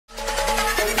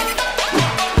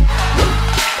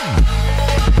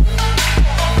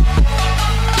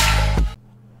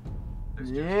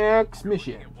Next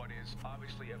mission. What is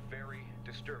obviously a very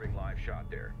disturbing live shot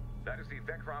there. That is the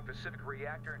Vectron Pacific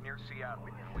reactor near Seattle.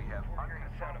 We have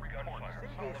unconfirmed gunfire.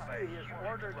 CDC has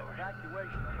ordered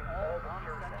evacuation of all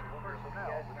non-essential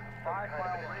personnel within a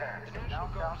 5-mile range of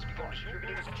downtown begun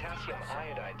distributing potassium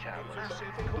iodide tablets.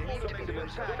 Believed to be the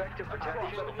most effective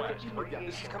protection.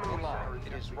 This is coming in live.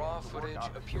 It is raw footage.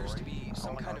 Appears to be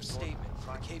some kind of statement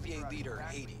from the KVA leader,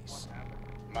 Hades.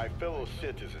 My fellow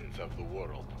citizens of the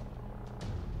world,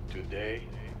 today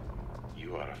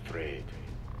you are afraid.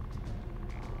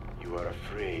 You are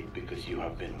afraid because you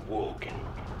have been woken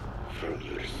from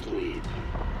your sleep.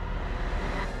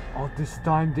 All this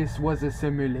time this was a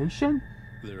simulation?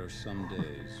 There are some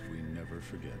days we never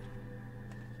forget.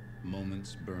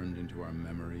 Moments burned into our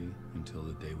memory until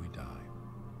the day we die.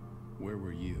 Where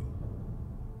were you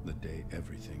the day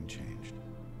everything changed?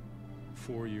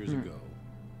 4 years ago,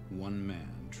 one man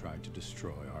tried to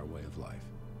destroy our way of life.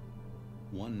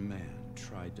 One man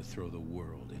tried to throw the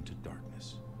world into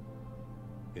darkness.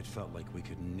 It felt like we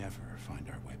could never find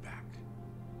our way back.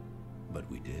 But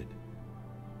we did.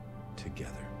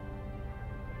 Together.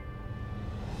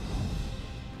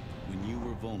 When you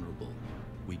were vulnerable,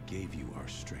 we gave you our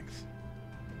strength.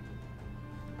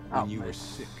 When you were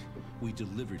sick, we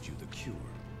delivered you the cure.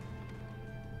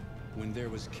 When there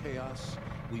was chaos,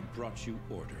 we brought you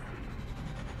order.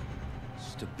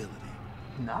 Stability.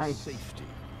 Nice. Safety.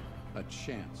 A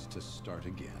chance to start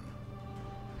again.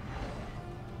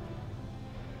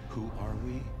 Who are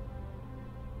we?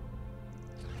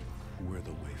 We're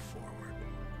the way forward.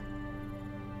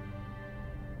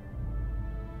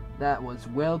 That was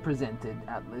well presented,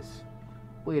 Atlas.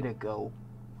 Way to go.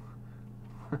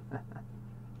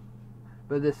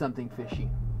 But there's something fishy.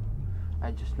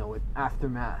 I just know it.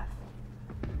 Aftermath.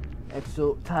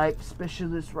 Exo-type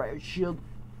specialist riot shield.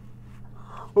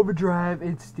 Overdrive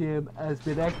and stim has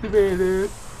been activated.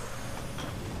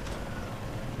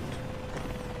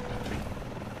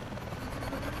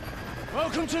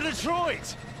 Welcome to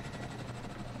Detroit!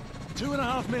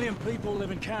 2.5 million people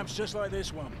live in camps just like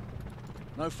this one.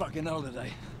 No fucking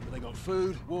holiday, but they got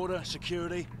food, water,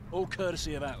 security, all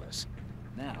courtesy of Atlas.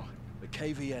 Now, the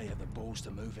KVA have the balls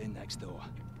to move in next door.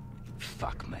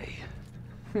 Fuck me.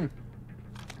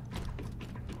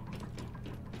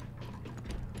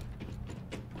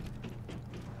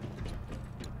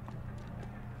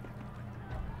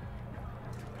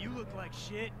 You look like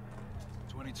shit.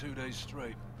 22 days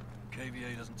straight.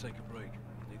 KVA doesn't take a break.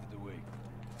 Neither do we.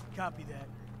 Copy that.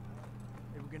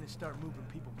 They were gonna start moving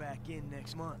people back in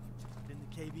next month. Then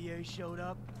the KVA showed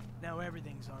up. Now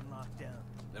everything's on lockdown.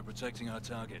 They're protecting our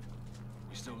target.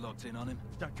 You still locked in on him?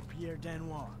 Dr. Pierre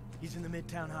Danois. He's in the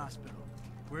Midtown Hospital.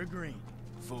 We're green.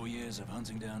 4 years of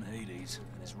hunting down Hades,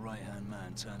 and his right-hand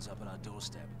man turns up at our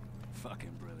doorstep.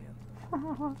 Fucking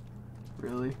brilliant.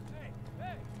 Really?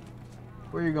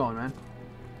 Where you going, man?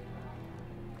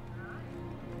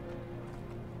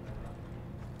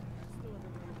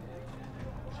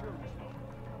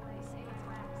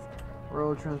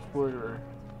 Road transporter.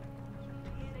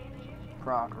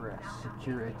 Progress.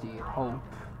 Security. Hope.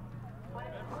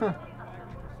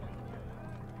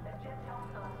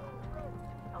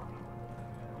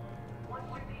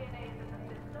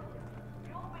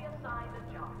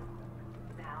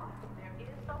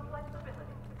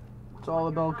 It's all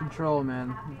about control,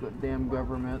 man. Damn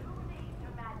government.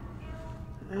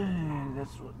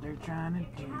 That's what they're trying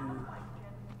to do.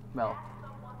 Well,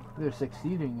 they're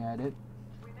succeeding at it.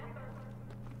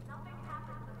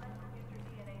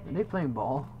 Are they playing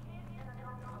ball?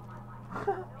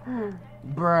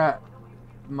 Bruh,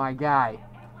 my guy,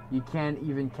 you can't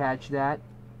even catch that?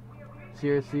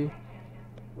 Seriously?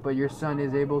 But your son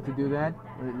is able to do that?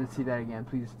 Let's see that again,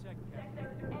 please.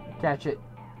 Catch it.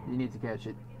 You need to catch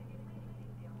it.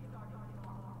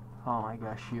 Oh my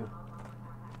gosh, you.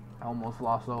 I almost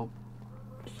lost hope.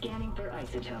 Scanning for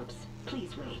isotopes.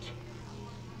 Please wait.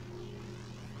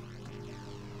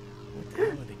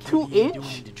 2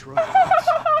 inch?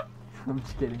 I'm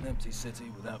just kidding. An empty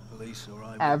city without police or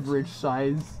eyewitness. Average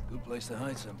size. Good place to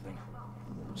hide something.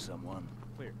 Or someone.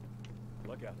 Clear.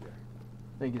 Look out there.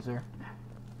 Thank you, sir.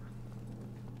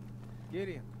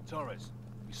 Gideon. Torres,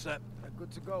 you set?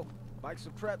 Good to go. Bikes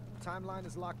are prepped. Timeline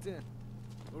is locked in.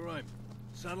 All right.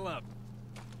 Saddle up.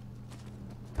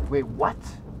 Wait, what?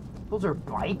 Those are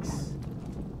bikes?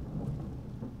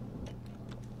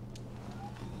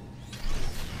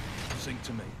 Sync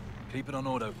to me. Keep it on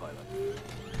autopilot.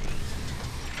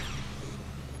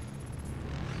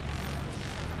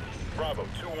 Bravo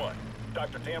 2-1.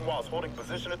 Dr. Danois holding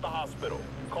position at the hospital.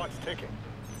 Clock's ticking.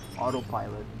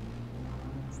 Autopilot.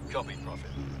 Copy,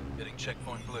 Prophet. Getting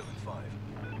checkpoint blue in 5.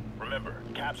 Remember,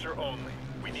 capture only.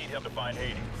 We need him to find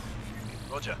Hades.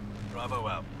 Roger. Bravo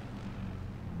out.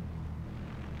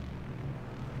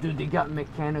 Dude, they got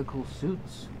mechanical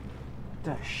suits.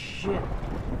 The shit.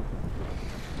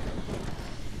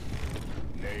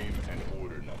 Name and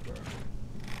order number.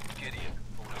 Gideon,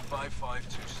 order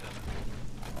 5527.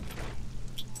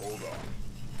 Hold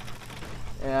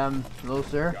on. Hello,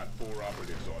 sir. Got 4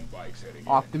 operatives on bikes heading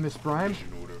Optimus in. Prime.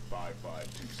 Mission order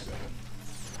 5527.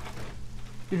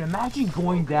 Dude, imagine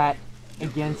going that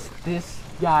against this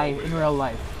guy in real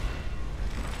life.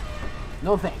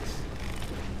 No thanks.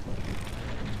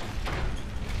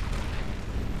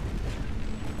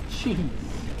 Jeez.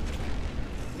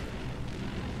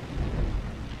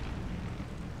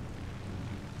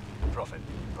 Prophet,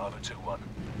 Bravo 2-1.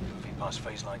 Moving past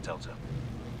phase line Delta.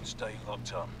 Stay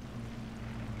locked on.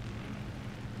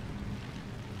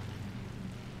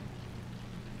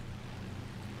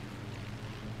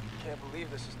 Can't believe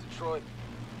this is Detroit.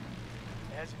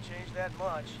 It hasn't changed that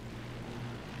much.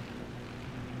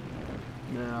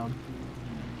 Yeah.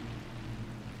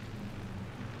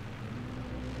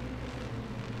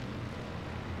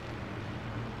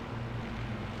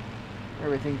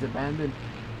 Everything's abandoned.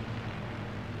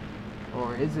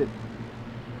 Or is it?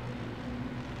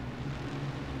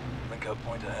 Link up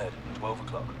point ahead, 12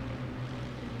 o'clock.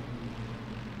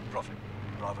 Prophet,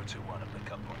 Bravo 2-1 at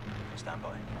link up point. Stand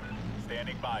by.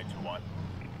 Standing by, 2-1.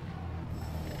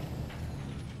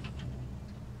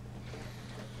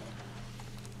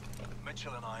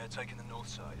 Mitchell and I are taking the north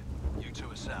side. You two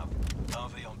are south.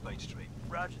 RV on Bates Street.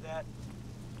 Roger that.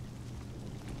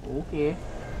 Okay.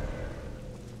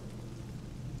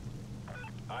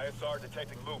 ISR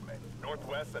detecting movement.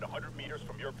 Northwest at 100 meters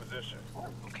from your position.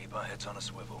 We'll keep our heads on a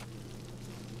swivel.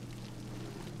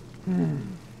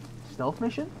 Stealth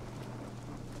mission?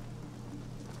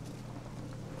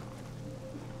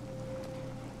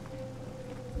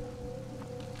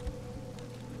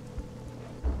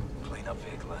 Clean up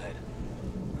vehicle ahead.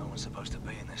 No one's supposed to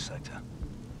be in this sector.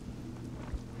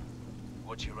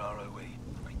 Watch your ROE.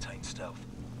 Maintain stealth.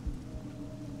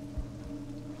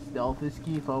 Stealth is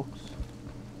key, folks.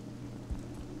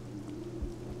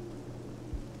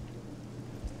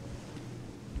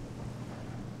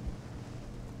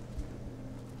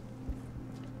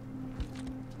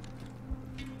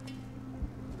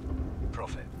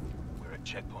 Prophet, we're at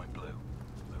checkpoint blue.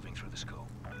 Moving through the school.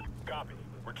 Copy.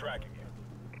 We're tracking you.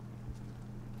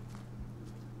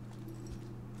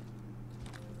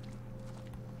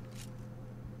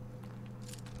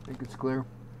 I think it's clear.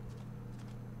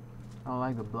 I don't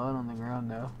like the blood on the ground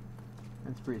though.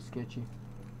 That's pretty sketchy.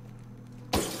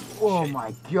 Oh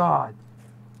my god!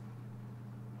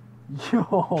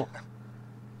 Yo!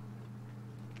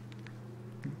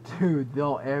 Dude,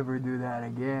 don't ever do that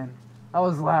again. That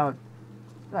was loud.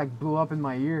 It like blew up in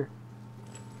my ear.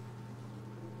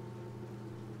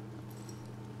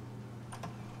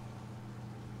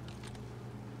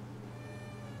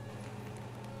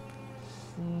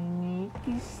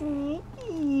 Sneaky,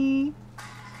 sneaky.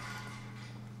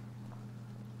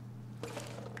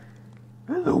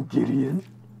 Hello, Gideon.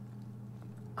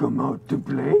 Come out to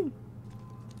play?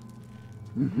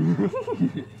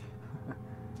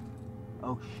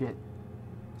 Oh shit.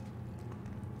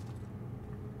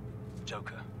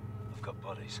 Joker, I've got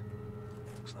bodies.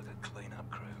 Looks like a clean-up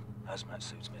crew. Hazmat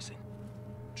suits missing.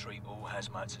 Treat all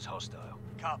hazmats as hostile.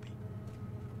 Copy.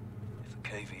 If the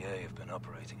KVA have been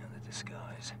operating under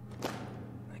disguise,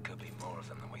 there could be more of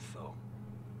them than we thought.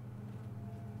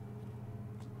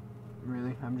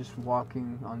 Really? I'm just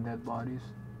walking on dead bodies.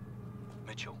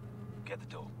 Mitchell, get the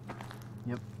door.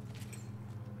 Yep.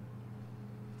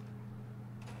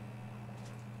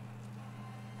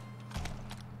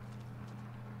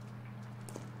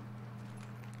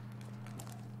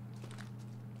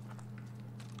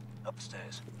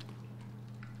 Upstairs.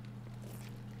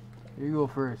 You go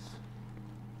first.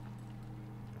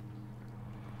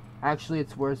 Actually,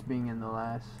 it's worse being in the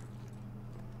last.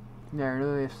 Yeah,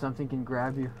 really, if something can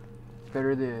grab you, it's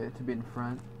better to be in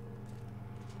front.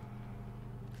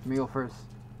 Let me go first.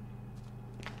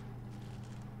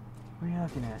 What are you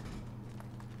looking at?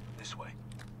 This way.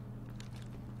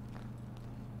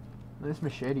 This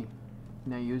machete.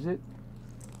 Can I use it?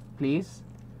 Please?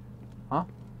 Huh?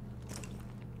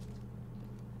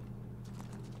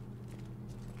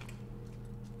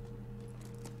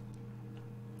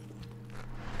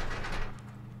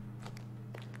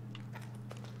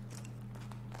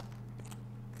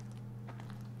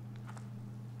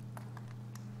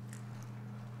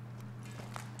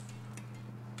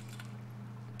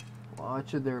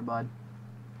 Watch it there, bud.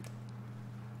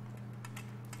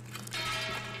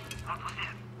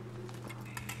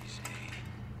 Easy.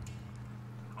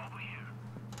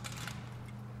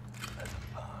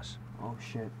 Oh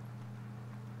shit.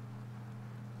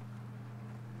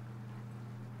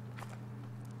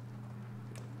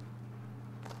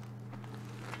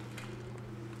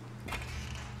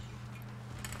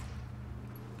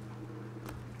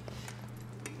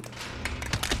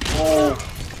 Oh.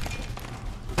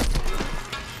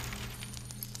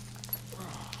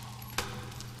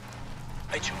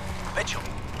 Mitchell,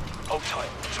 hold tight.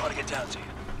 I'm trying to get down to you.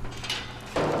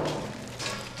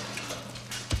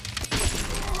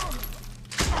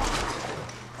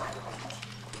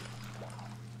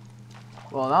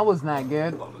 Well, that was not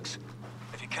good. Bollocks.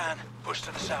 If you can, push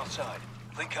to the south side.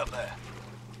 Link up there.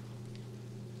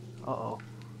 Uh-oh.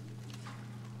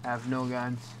 I have no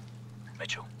guns.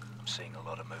 Mitchell, I'm seeing a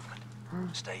lot of movement.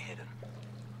 Stay hidden.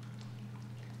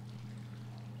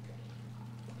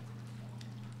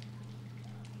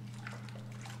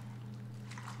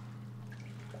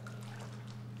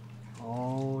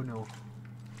 Oh no.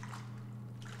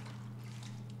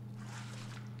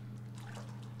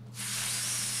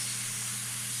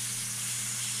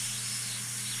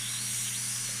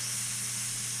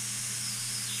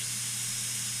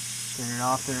 Turn it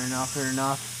off, turn it off, turn it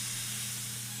off.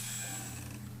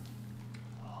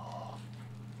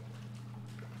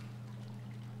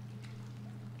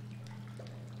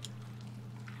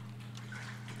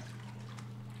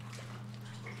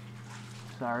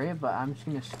 Sorry, but I'm just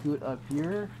gonna scoot up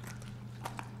here.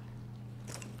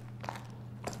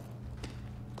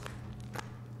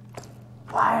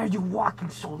 Why are you walking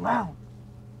so loud?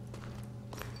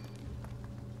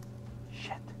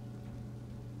 Shit.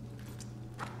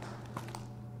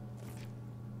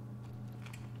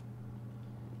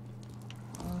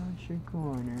 Watch your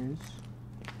corners.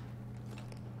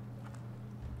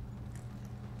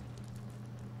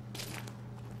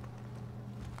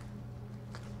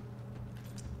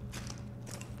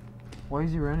 Why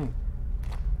is he running?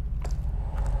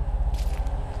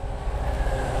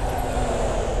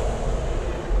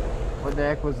 What the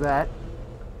heck was that?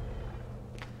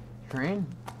 Train?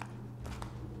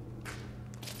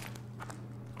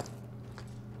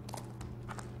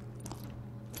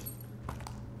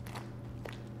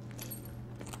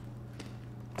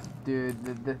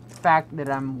 Dude, the fact that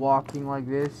I'm walking like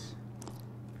this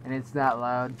and it's that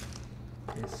loud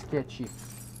is sketchy.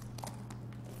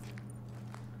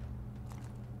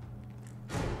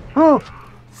 Oh!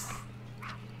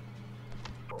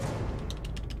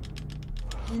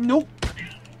 Nope.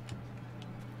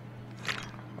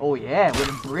 Oh yeah, with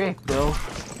a brick, bro.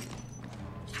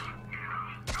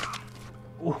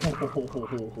 Oh.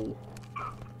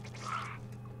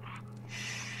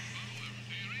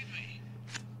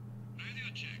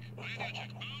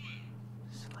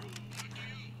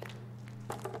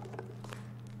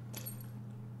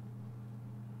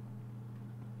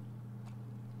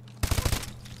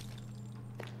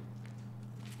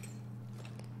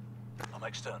 I'm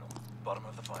external, bottom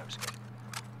of the fire escape.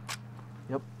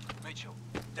 Yep. Mitchell,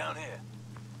 down here.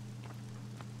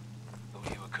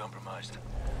 Thought you were compromised.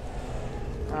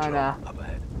 Oh, nah. Up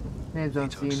ahead. Names Need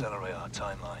don't to seem. accelerate our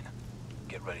timeline.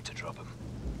 Get ready to drop them.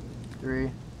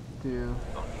 3, 2.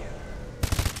 On you.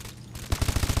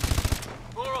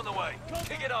 More on the way.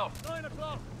 Kick it off. 9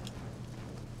 o'clock.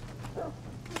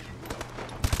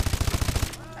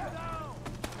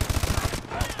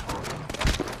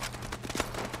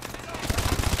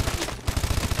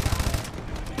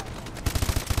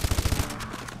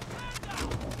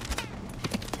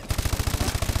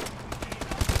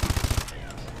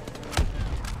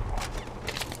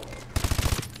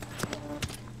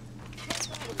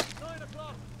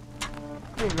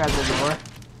 You can grab the door.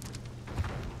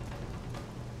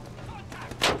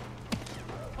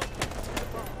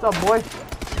 What's up, boy?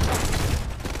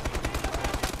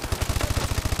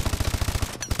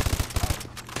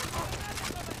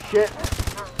 Shit.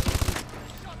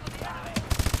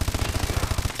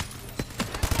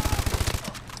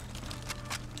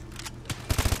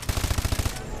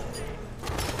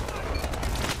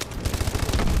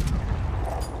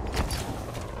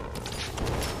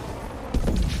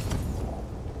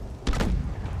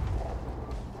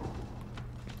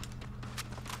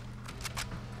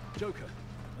 Joker,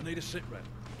 I need a sit rep.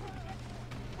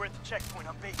 We're at the checkpoint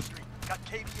on Bay Street. Got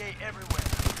KVA everywhere.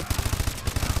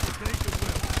 Okay,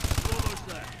 goodwill. We're almost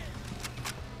there.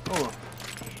 Oh,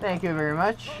 thank you very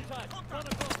much.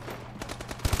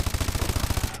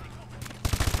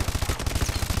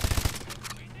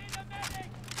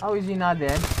 How is he not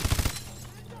dead?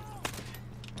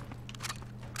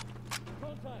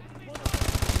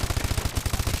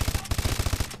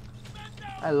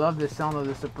 I love the sound of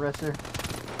the suppressor.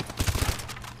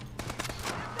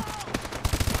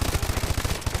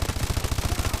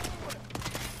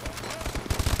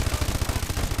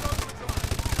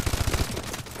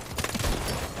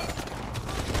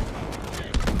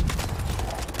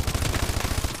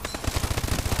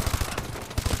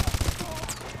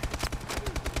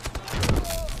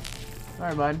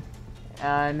 Sorry,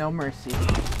 bud. No mercy.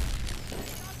 There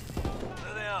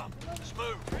they are. Let's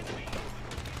move.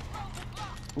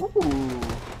 Ooh.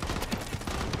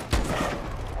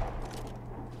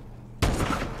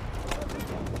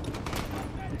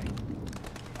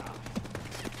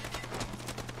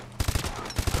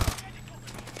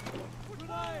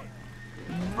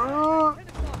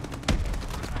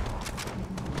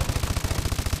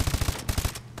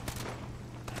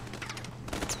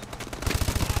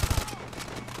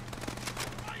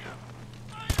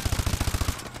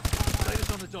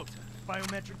 Doctor,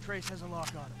 biometric trace has a lock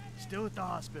on him. Still at the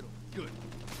hospital. Good.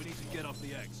 We need to get off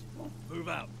the eggs. Move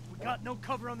out. We got no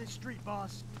cover on this street,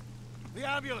 boss. The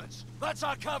ambulance! That's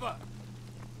our cover!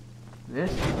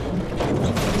 This?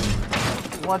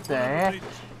 What the heck?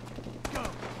 Go!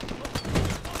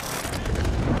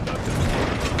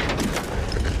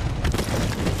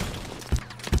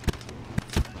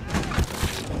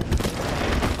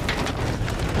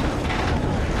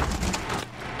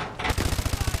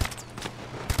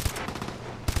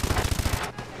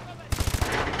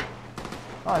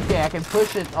 Okay, I can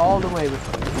push it all the way with...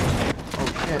 Oh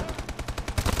shit.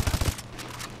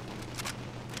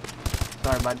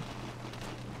 Sorry, bud.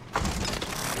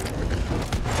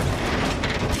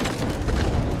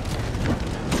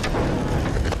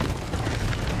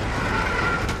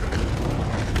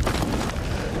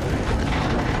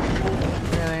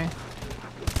 Really?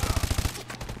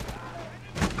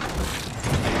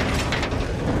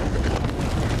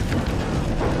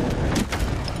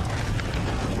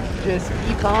 Just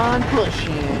keep on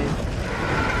pushing.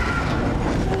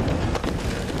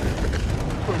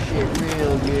 Push it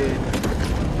real good.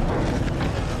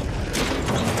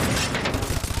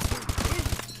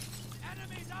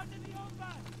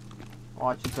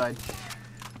 Watch inside.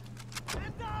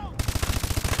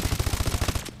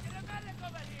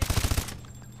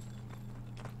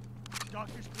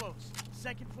 Doctor's close.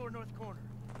 Second floor north corner.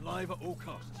 Live at all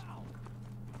costs.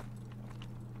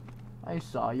 I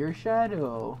saw your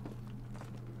shadow.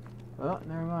 Oh,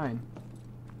 never mind.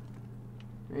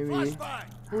 Maybe.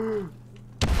 Flashbang!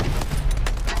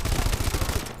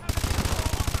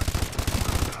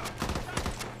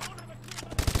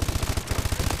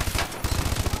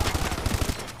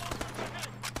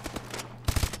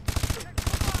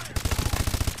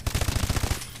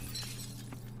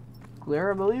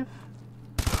 Clear, I believe.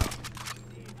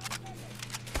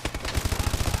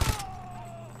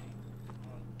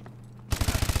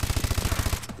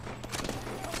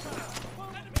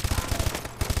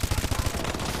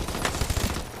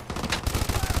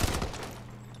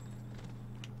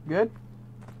 Good?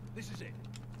 This is it.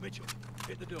 Mitchell,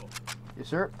 hit the door. Yes,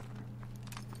 sir.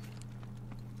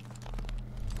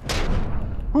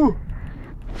 Whew.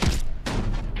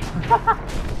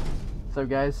 What's up,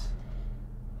 guys?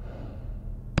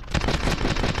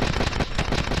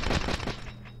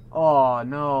 Oh,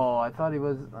 no. I thought he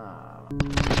was...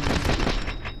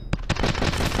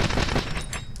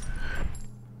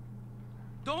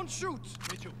 Don't shoot!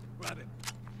 Mitchell, grab him.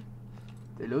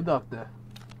 Hello, doctor.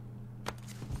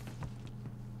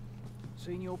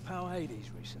 Seen your pal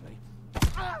Hades recently?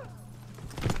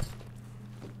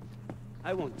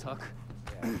 I won't talk.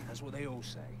 Yeah, that's what they all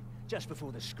say. Just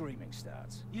before the screaming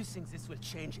starts. You think this will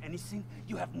change anything?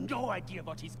 You have no idea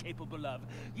what he's capable of.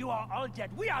 You are all dead.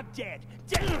 We are dead.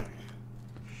 Dead!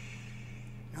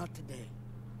 Not today.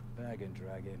 Bag and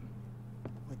drag him.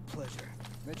 With pleasure.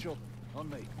 Mitchell, on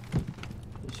me.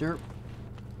 Yes, sir.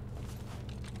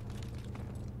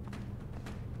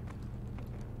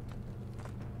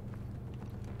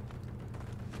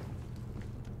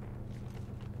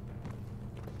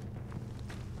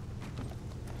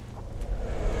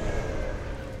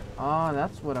 Ah,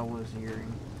 that's what I was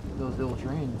hearing. Those little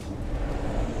trains.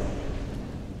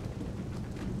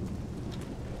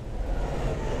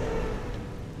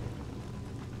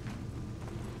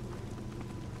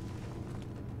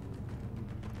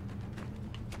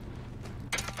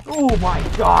 Oh my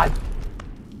god!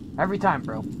 Every time,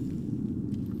 bro. Are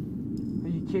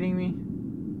you kidding me?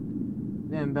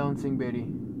 Damn bouncing Betty.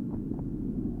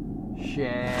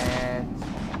 Shit.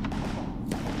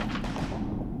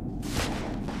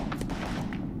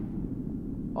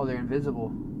 Oh, they're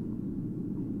invisible.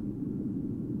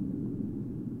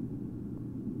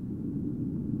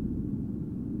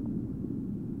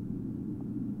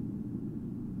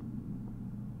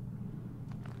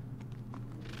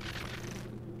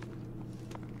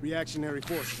 Reactionary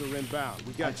forces are inbound.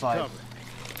 We got you covered.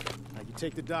 Now you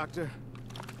take the doctor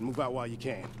and move out while you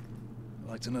can. I'd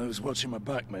like to know who's watching my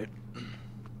back, mate.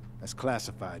 That's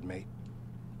classified, mate.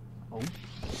 Oh.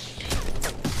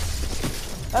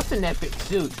 That's an epic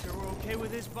suit. Sure we're okay with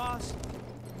this, boss?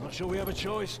 Not sure we have a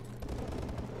choice.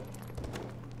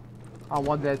 I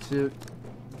want that suit.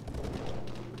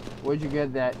 Where'd you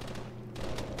get that?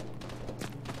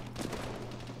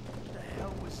 What the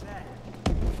hell was that?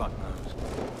 Fuck knows.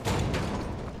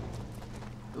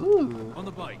 Ooh. On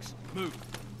the bikes. Move.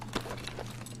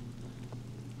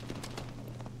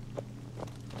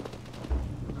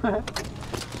 Go,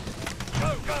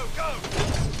 go, go!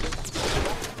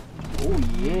 Oh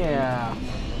yeah.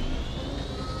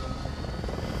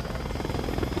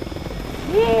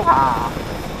 Yeehaw!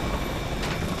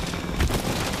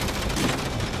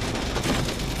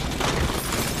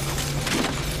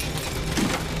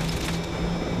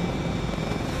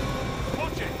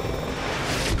 Watch it!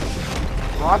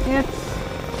 Rockets?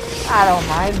 I don't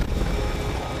mind.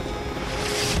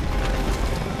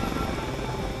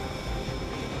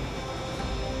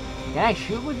 Can I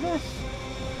shoot with this?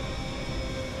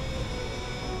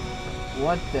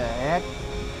 What the heck?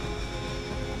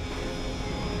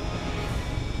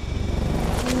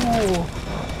 Ooh.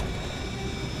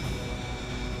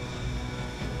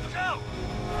 Look out!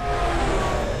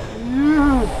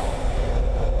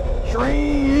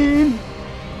 Train!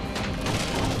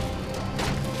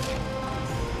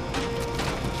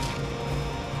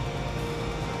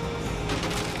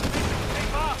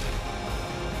 Keep up!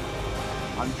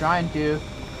 I'm trying to.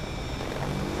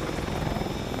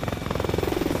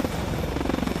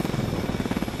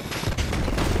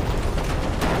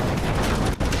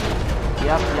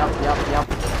 Yep.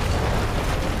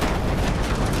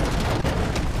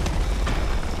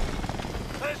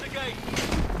 There's the gate!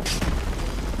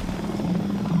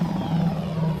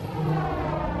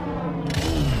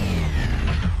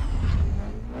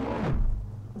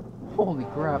 Holy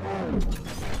crap.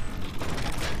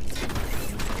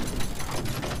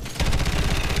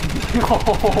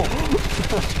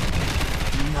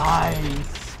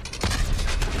 Nice.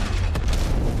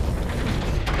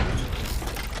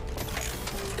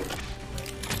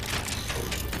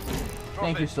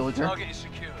 Thank you, soldier. Target is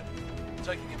secured.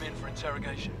 Taking him in for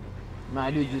interrogation. My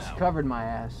dude just covered my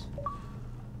ass.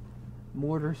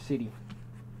 Mortar City.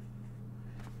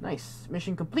 Nice.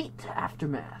 Mission complete.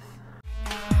 Aftermath.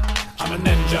 I'm a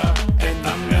ninja, and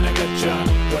I'm gonna get ya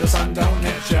where the sun don't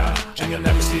hit ya, and you'll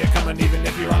never see it coming. Even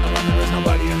if you're on the run, there is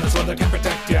nobody in this world that can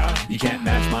protect ya. You can't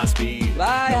match my speed.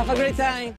 Bye, have a great time.